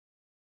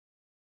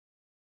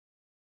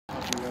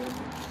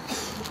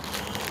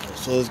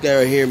So this guy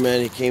right here,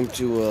 man, he came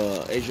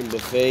to Asian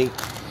buffet. You know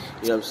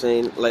what I'm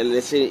saying? Like,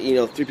 let's say, you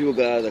know, 3 people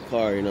got out of the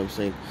car. You know what I'm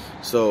saying?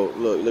 So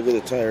look at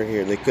the tire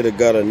here. They could have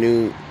got a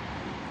new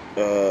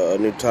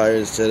tire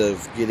instead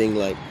of getting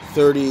like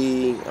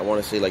 30. I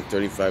want to say like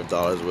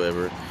 $35,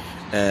 whatever,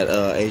 at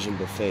Asian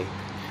buffet.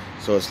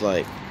 So it's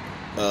like,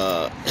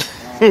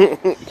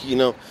 you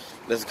know,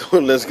 let's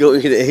go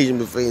eat at Asian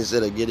buffet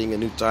instead of getting a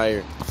new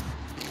tire.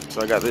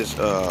 So I got this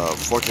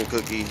fortune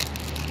cookie.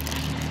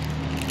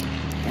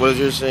 What does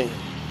yours say?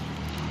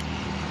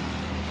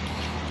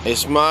 A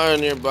smile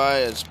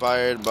nearby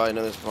inspired by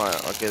another smile.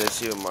 Okay, let's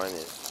see what mine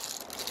is.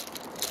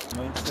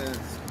 Mine says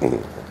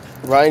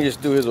Ryan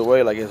just threw his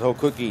away like his whole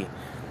cookie.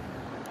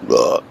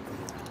 Ugh.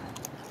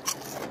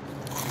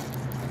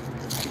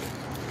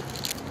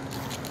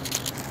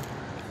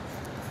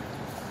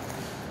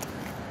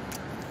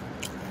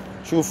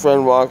 True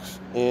friend walks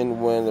in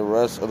when the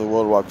rest of the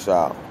world walks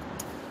out.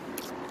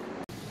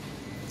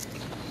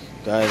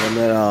 Guys, I'm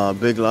at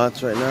Big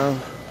Lots right now.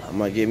 I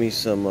might get me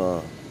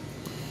some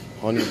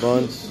honey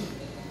buns.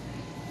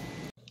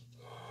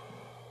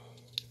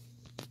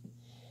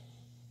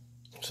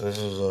 So this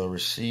is a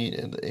receipt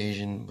at the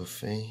Asian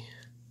buffet.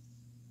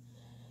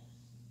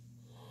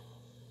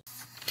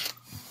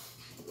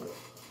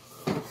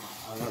 I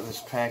got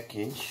this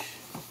package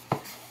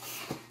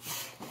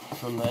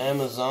from the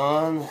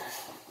Amazon.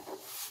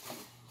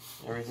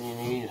 Everything you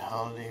need,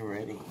 holiday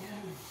ready.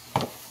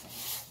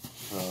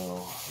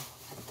 So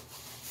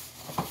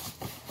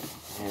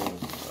here's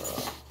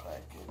the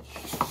package.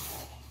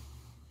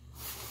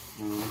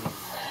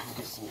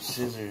 Get some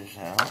scissors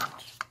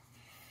out.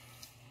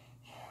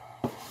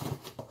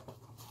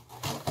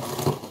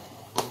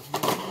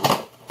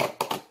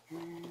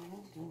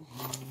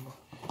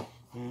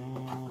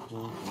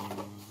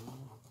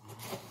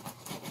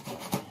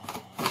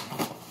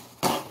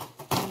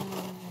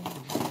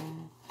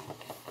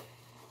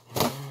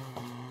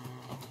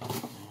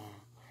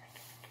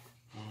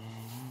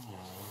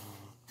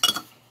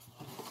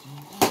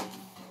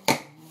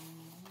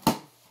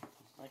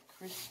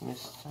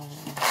 Christmas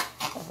time.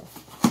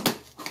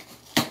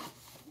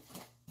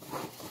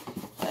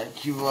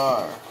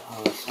 Acuvar,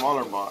 a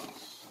smaller box.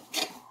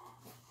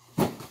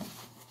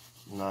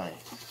 Nice.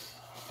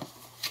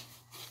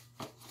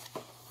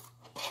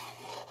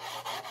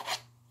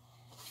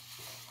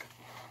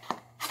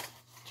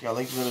 See, I'll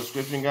link in the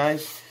description,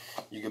 guys.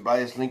 You can buy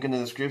this link in the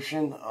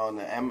description on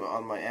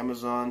my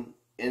Amazon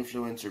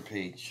influencer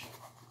page.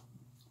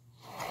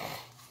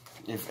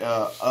 If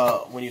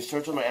when you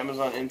search on my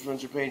Amazon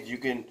influencer page,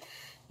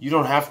 you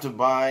don't have to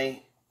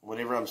buy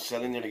whatever I'm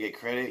selling there to get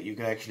credit. You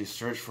can actually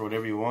search for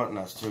whatever you want and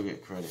I'll still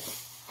get credit.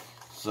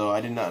 So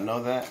I did not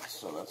know that,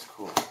 so that's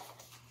cool.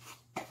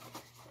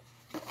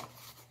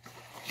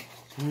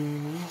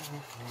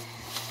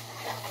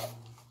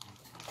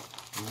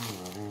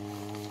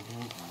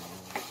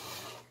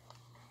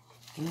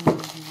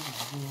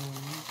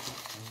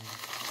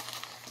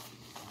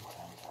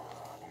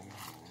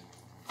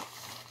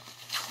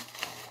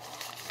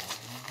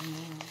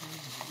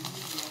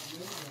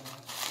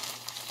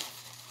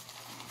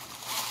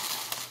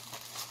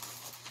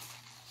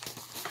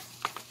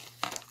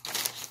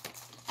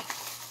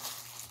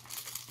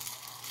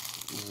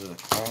 This is a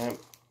clamp.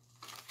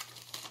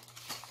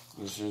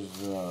 This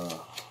is a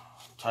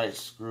tight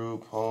screw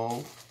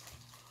pull.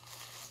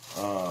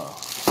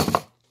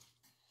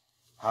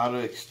 How to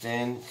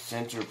extend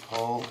center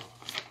pull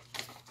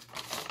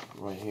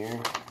right here.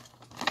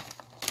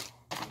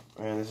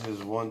 And this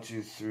is 1,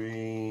 2,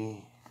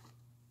 3.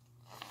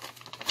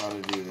 How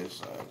to do this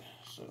side.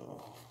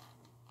 So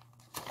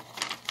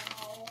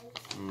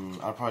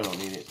I probably don't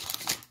need it.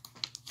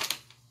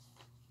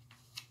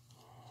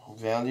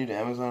 Valued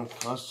Amazon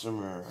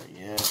customer.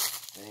 Yes,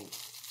 thanks.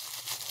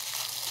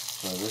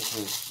 So this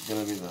is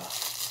going to be the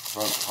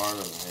front part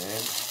of the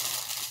head.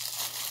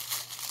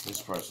 This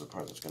part's the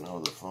part that's going to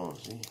hold the phone,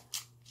 see?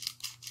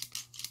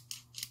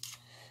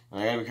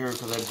 And I got to be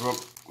careful because I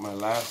broke my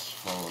last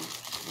phone.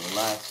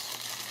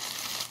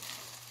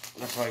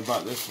 That's why I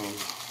bought this one.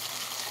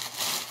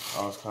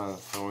 I was kind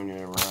of throwing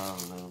it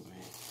around a little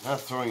bit.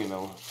 Not throwing it,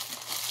 though.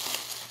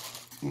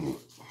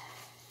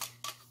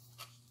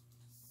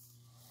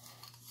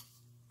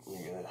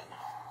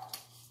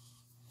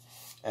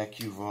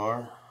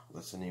 Acuvar,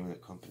 that's the name of the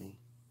company.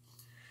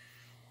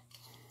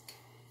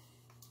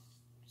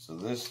 So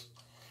this,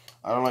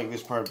 I don't like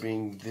this part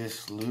being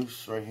this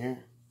loose right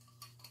here.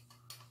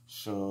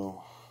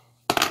 So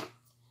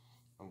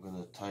I'm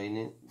gonna tighten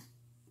it.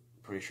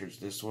 Pretty sure it's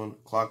this one.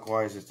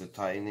 Clockwise is to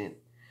tighten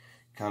it.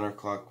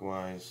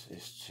 Counterclockwise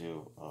is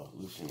to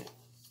loosen it.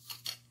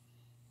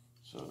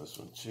 So this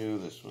one too,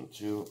 this one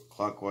too.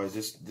 Clockwise,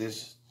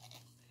 this.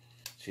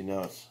 See,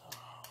 now it's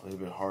a little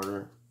bit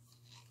harder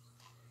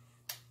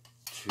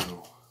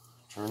to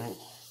turn it.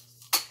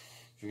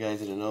 If you guys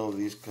didn't know,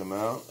 these come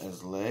out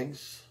as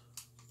legs,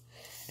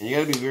 and you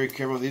got to be very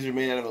careful. These are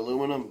made out of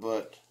aluminum,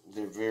 but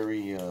they're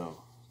very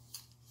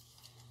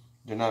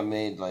they're not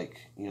made like,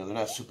 you know, they're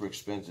not super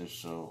expensive,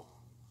 so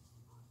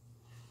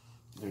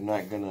they're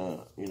not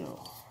gonna, you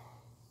know,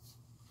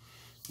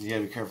 you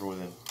gotta be careful with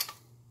them.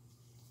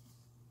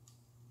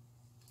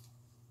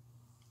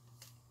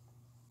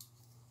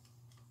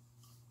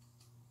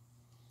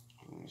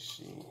 Let me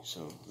see.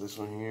 So this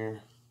one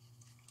here,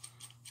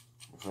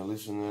 if I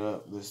loosen it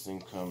up, this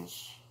thing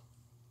comes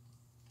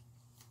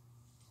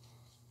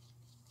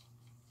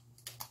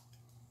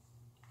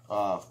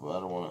off, but I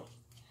don't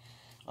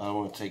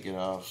want to take it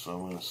off, so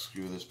I'm going to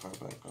screw this part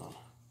back on.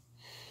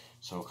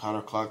 So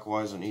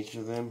counterclockwise on each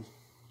of them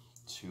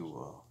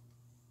to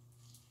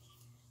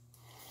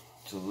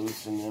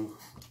loosen them.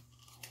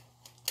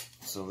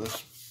 So this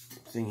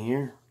thing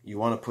here, you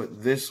want to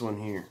put this one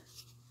here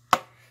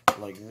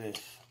like this,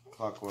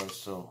 clockwise,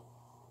 so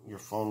your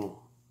phone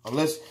will,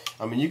 unless,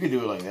 I mean, you could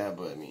do it like that,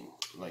 but I mean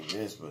like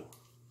this, but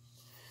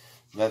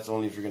that's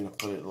only if you're going to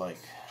put it like,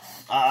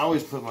 I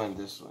always put mine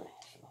this way.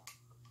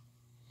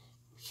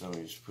 So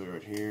you just put it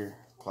right here,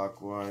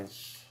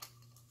 clockwise.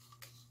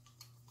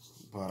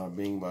 Bada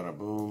bing, bada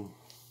boom.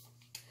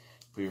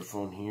 Put your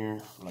phone here,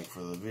 like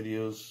for the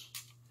videos.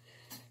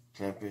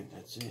 Clamp it,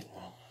 that's it.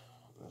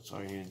 That's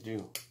all you need to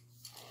do.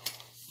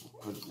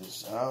 Put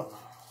this out.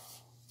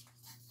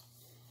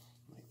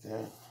 Like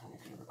that. You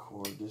can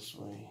record this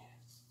way.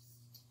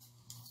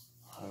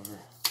 However.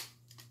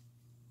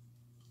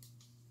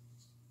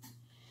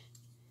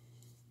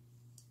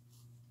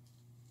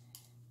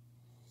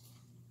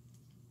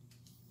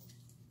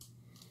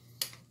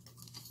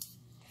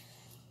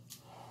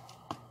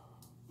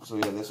 So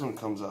yeah, this one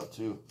comes out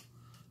too.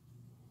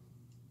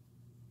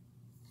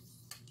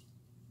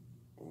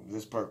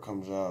 This part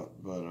comes out,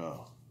 but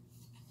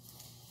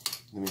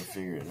let me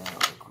figure it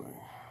out real quick.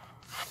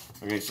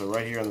 Okay, so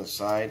right here on the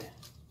side,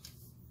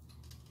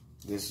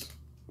 this,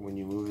 when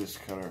you move this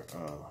counter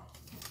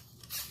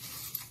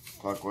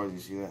clockwise, you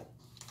see that?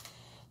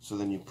 So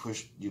then you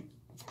push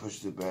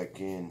it back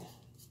in.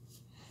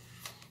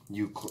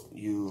 You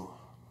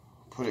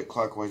put it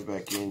clockwise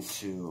back in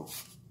to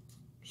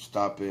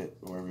stop it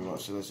wherever you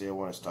want. So let's say I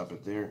want to stop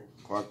it there,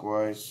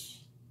 clockwise.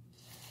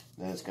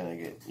 Then it's gonna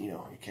get, you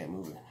know, you can't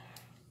move it.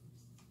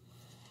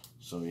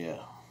 So yeah.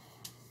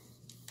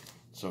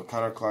 So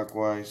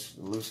counterclockwise,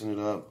 loosen it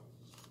up.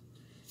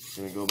 It's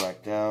gonna go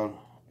back down,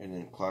 and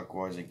then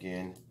clockwise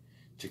again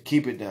to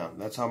keep it down.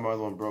 That's how my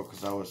other one broke,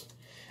 because I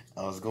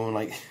was going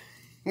like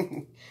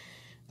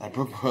I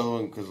broke my other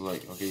one because,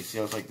 like, okay, you see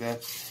how it's like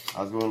that?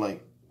 I was going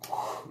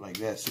like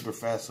that super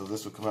fast, so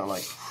this would come out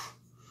like,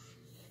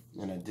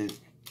 and I did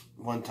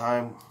one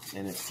time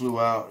and it flew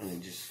out and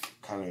it just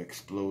kind of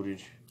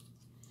exploded.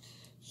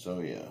 So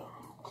yeah,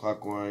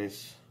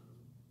 clockwise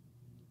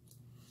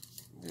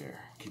there,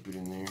 keep it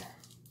in there,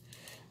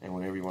 and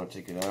whenever you want to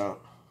take it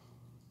out,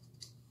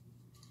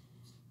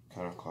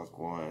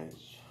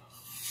 counterclockwise,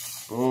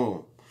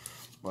 boom,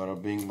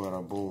 bada bing,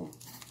 bada boom.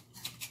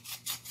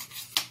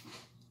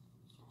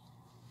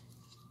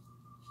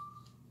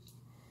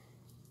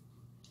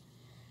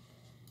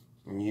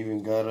 And you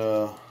even got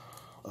a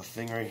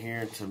thing right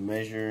here to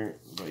measure,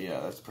 but yeah,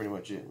 that's pretty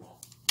much it.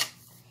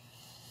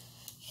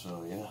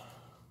 So yeah,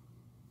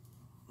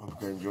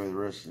 hope you guys enjoy the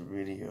rest of the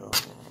video.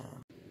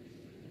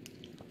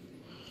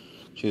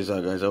 Cheers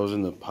out, guys. I was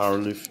in the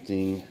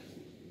powerlifting,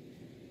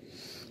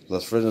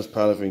 Las Fresnas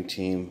powerlifting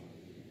team,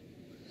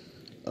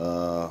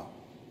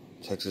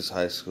 Texas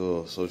High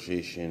School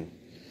Association.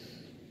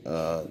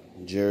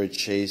 Jared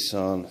Chase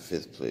on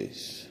 5th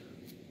place.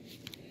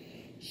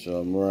 So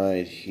I'm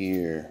right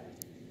here.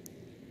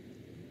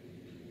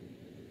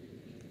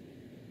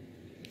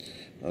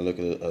 I look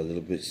a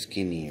little bit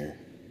skinnier.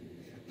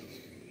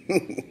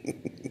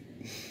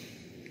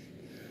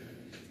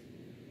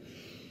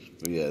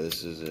 But yeah,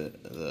 this is it.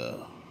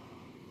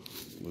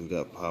 We've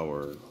got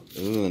power. It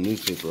was in a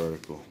newspaper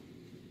article.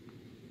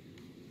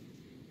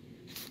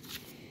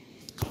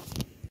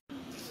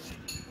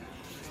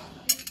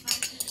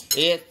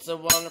 It's a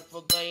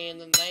wonderful day in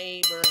the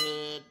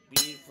neighborhood.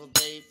 Beautiful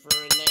day for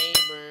a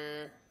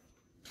neighbor.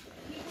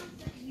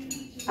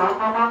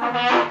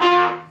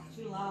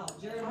 Too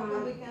loud. Jared, how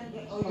come we can't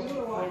get... Oh, you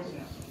were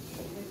watching.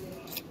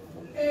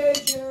 Hey,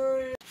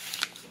 Jared.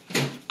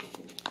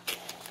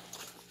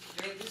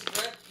 Jared, this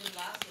bread can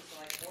last us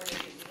like 4 days.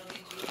 We don't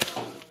need to eat it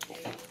all in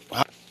 1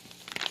 day.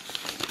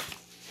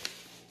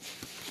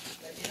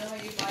 But you know how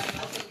you buy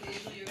milk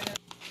occasionally, you're gonna...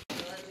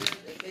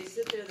 If they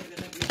sit there, they're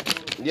gonna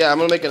be... Yeah, I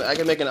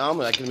can make an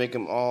omelet. I can make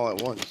them all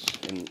at once,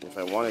 and if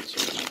I wanted to.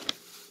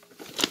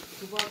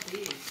 Who bought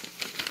these?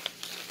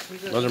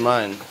 Those are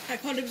mine. I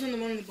called it on the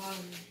one on the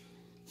bottom.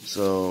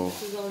 So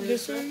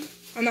This one?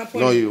 I'm not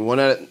pouring. no, you one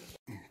at it.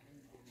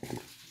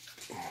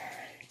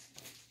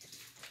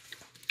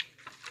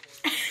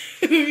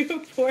 You're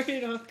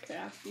pouring all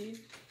crappy.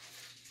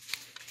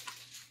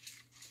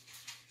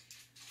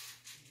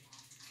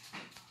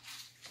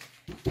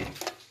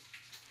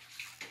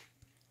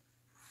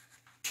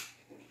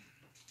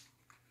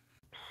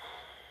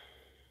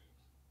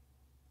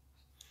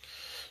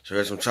 So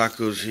there's some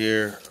tacos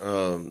here.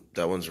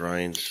 That one's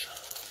Ryan's.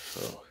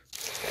 So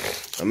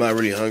I'm not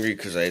really hungry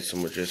because I ate so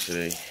much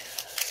yesterday.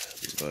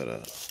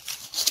 But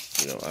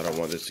You know, I don't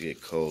want this to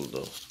get cold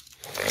though.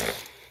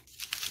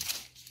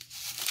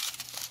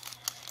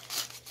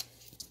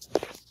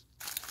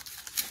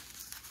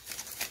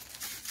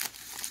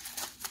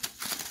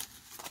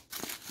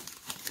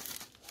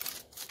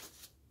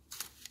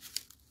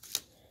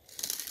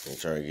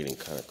 It's already getting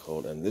kind of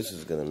cold, and this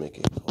is gonna make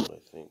it cold, I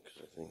think.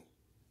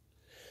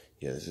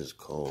 Yeah, this is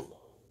cold.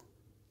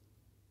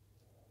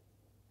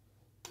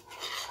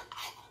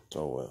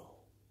 Oh well.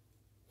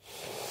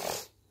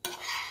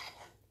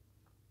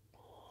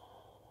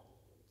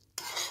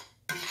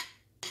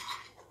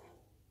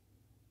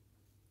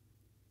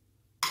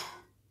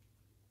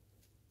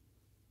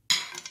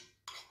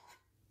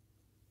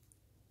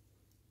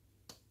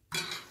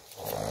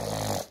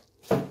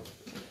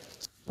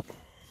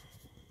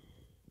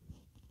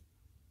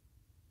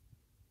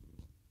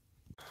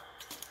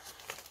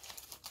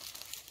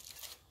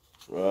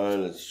 Right,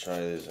 let's try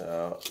this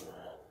out.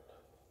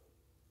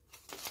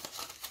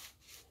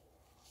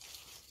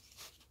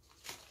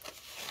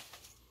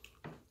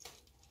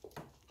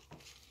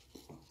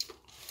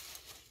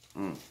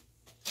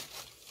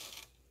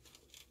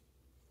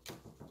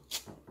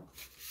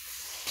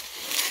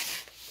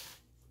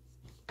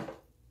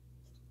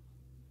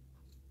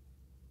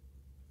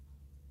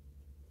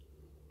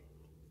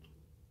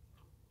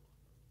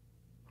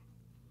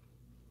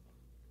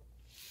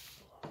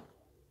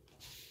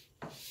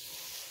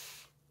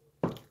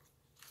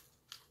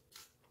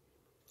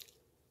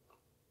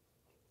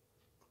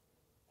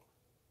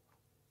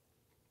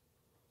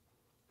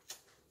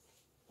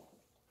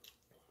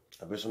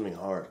 I bet something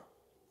hard.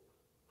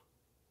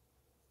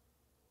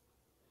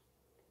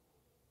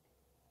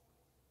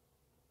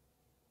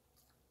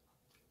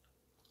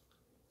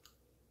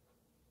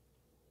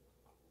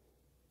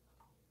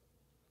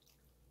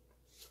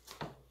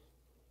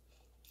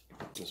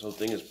 This whole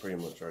thing is pretty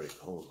much already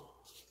cold.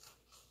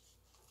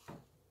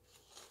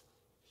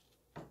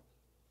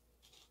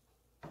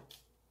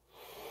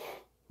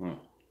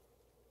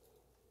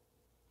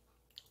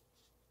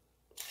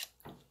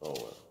 Oh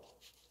well.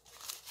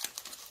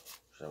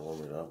 Should I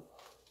warm it up?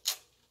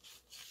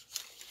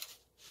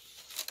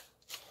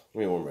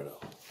 Let me warm it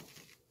up.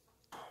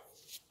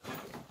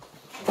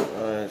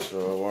 Alright,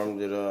 so I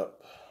warmed it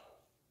up.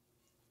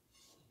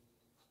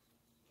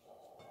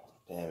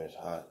 Damn, it's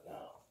hot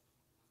now.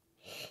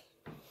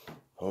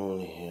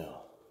 Holy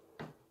hell.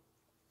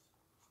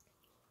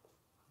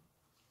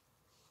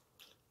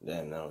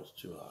 Damn, now it's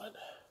too hot.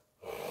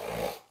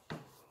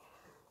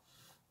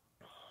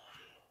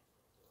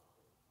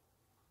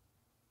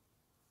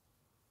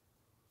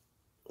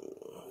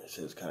 They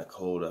said it's kind of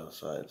cold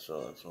outside,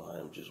 so that's why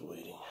I'm just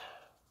waiting.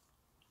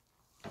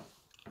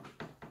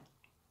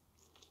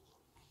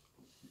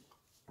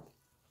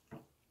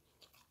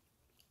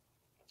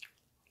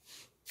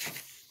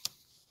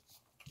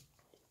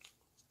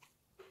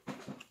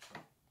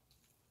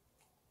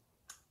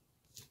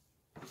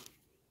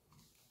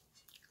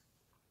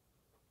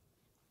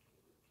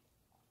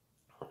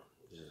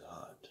 This is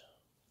hot.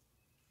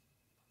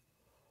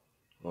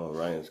 Oh,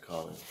 Ryan's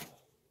calling.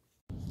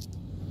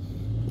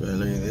 Man,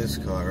 look at this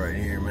car right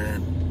here,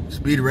 man.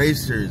 Speed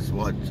racers,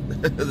 watch.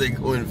 They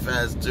going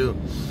fast too.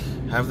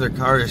 Half their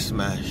car is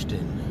smashed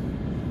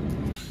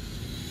in.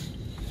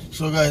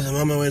 So guys, I'm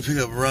on my way to pick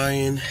up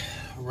Ryan.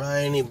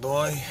 Ryany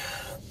boy.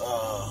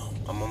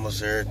 I'm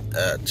almost there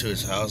to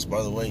his house,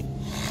 by the way.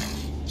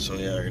 So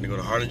yeah, we're gonna go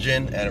to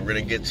Harlingen and we're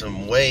gonna get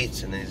some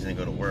weights and then he's gonna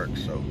go to work.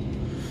 So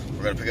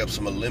we're gonna pick up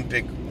some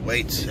Olympic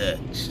weight set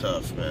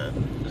stuff, man.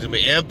 It's gonna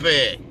be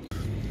epic.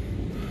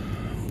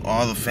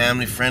 All the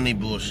family friendly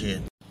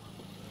bullshit.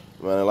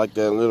 Man, I like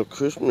that little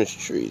Christmas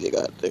tree they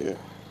got there.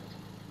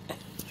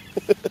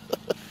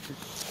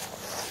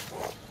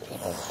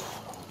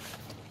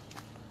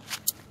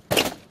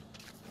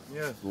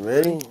 Yeah. You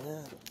ready? Yeah.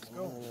 Let's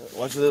go.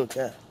 Watch the little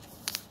cat.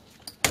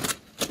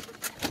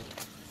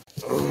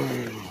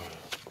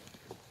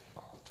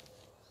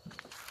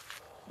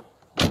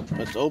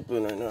 It's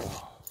open right now.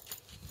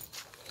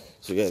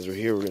 So guys, we're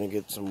here. We're gonna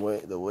get some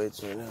the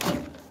weights right now.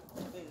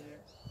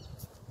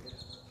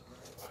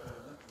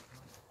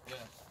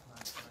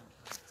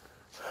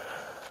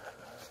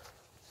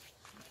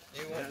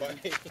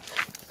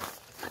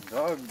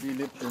 Dog be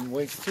lifting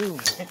weights too.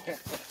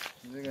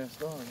 Big ass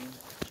dog, man.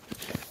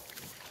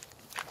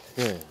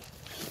 Yeah.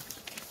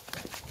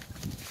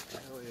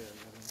 Hell yeah,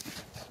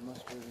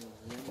 must be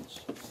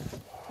range.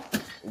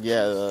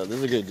 Yeah, this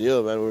is a good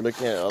deal, man. We're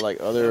looking at like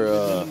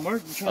other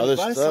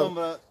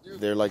stuff.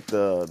 They're like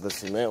the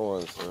cement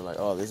ones. So they're like,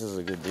 oh, this is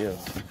a good deal.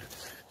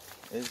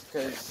 It's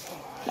because,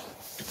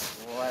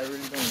 well, I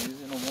really don't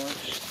use it no more.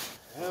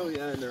 Hell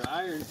yeah, and they're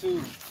iron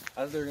too.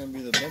 How's there gonna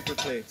be the bumper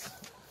plates?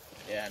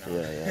 Yeah, I know.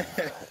 Yeah.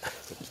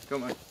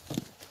 Come on.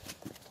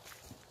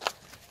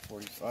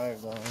 45.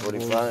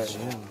 45.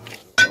 Yeah.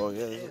 Oh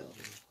yeah.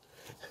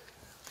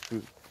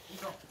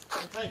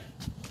 Okay.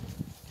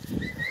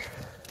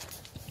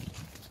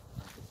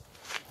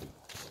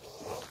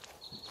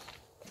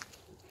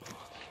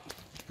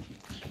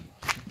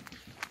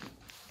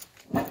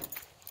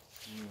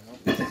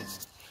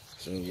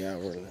 So yeah,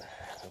 we're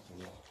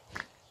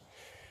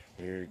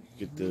Here,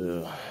 get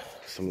the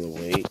some of the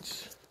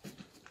weights.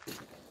 Yeah.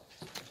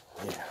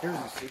 Here's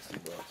the $60,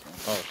 man.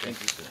 Oh,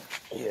 thank you, sir.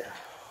 Yeah.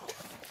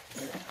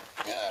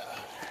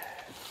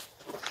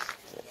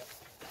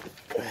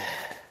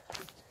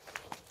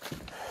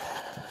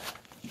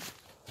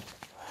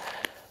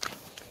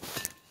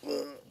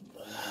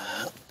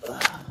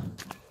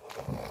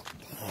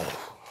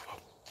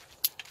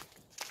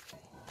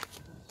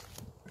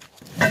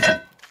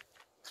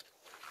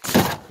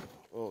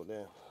 Oh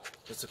damn!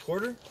 It's a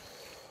quarter?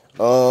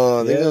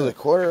 I think it was a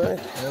quarter, right?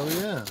 Hell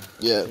yeah.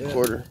 Yeah,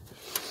 quarter.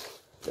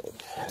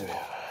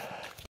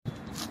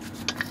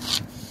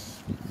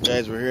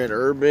 Guys, we're here at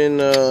Urban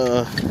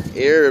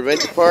Air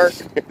Adventure Park.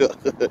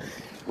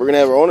 We're gonna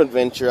have our own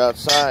adventure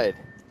outside.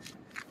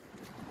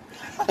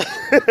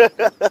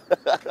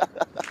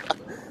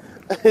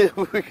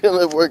 We're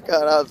gonna work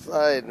out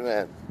outside,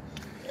 man.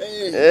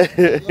 Hey,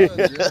 hold on,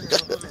 Jerry.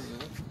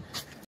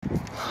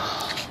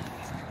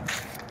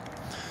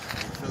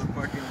 Show the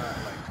parking lot,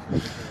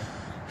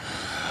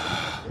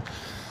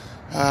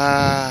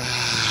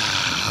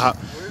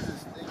 where is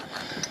this thing?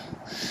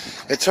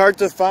 It's hard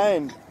to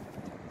find.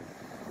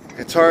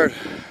 It's hard.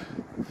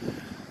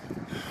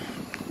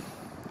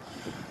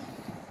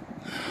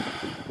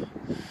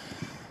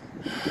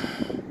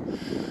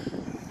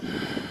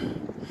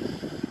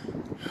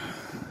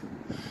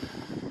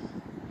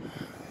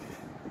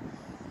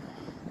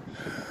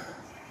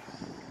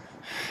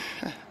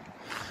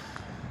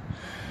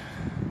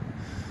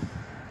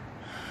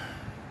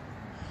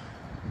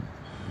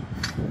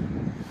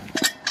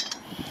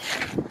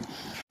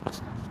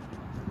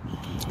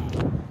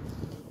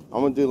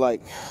 I'm gonna do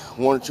like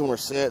 1 or 2 more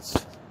sets.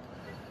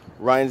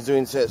 Ryan's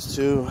doing sets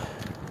too.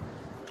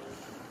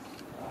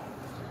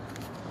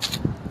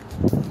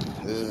 I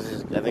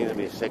think it'll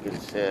be a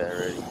second set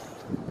already.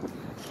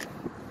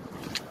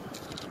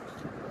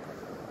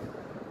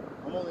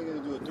 I'm only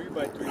gonna do a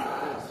 3x3 with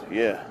this.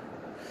 Yeah.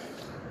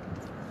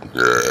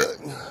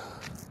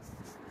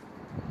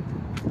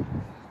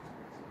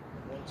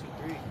 1, 2,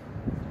 3.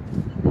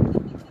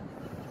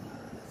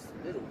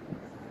 Middle.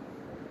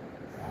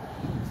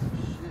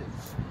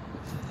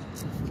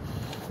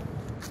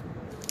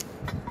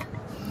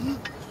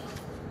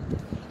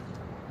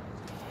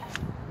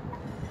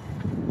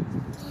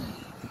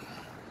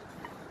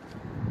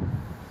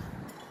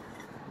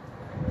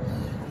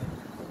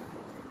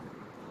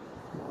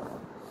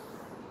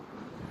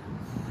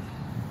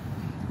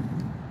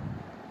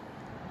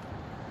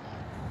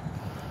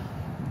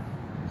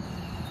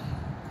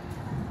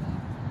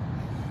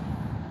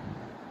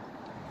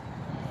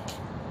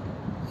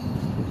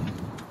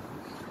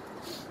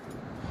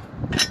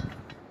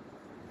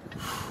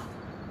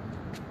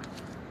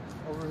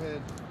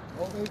 Overhead.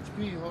 Oh,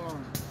 HP, hold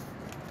on.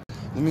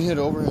 Let me hit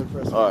overhead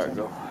press. Alright,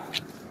 go.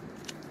 Shit,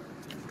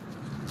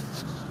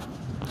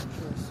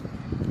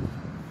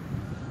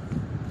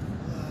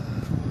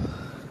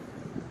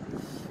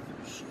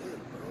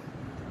 bro.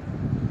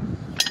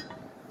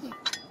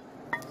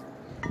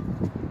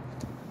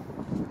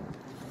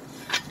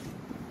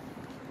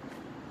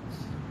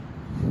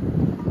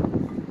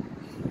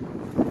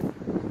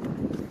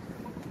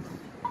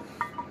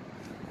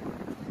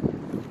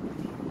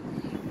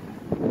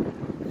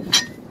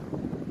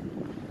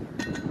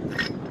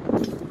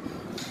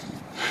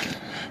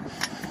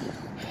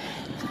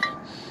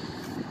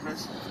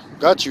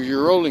 Got you,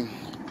 you're rolling.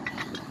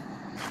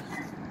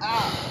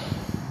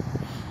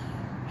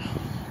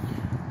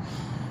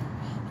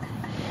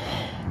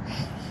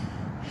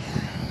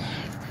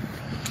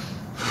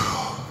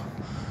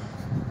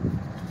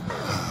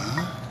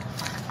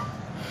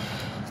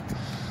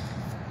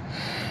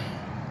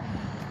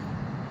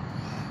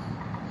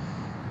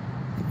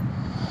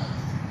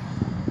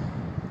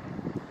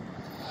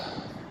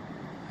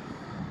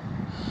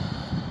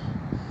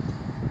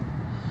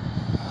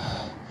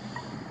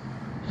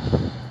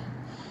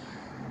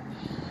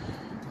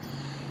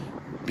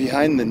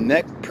 Behind the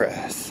neck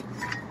press.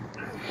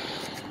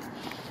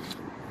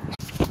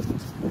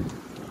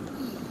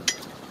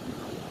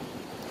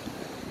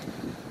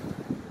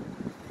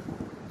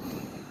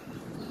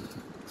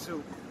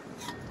 Two.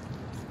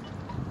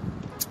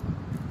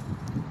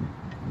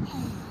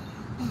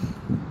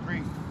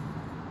 Three.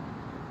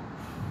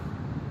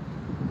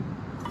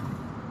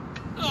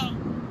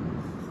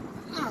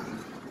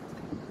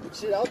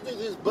 Shit, I'll do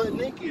this butt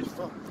naked.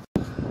 Fuck.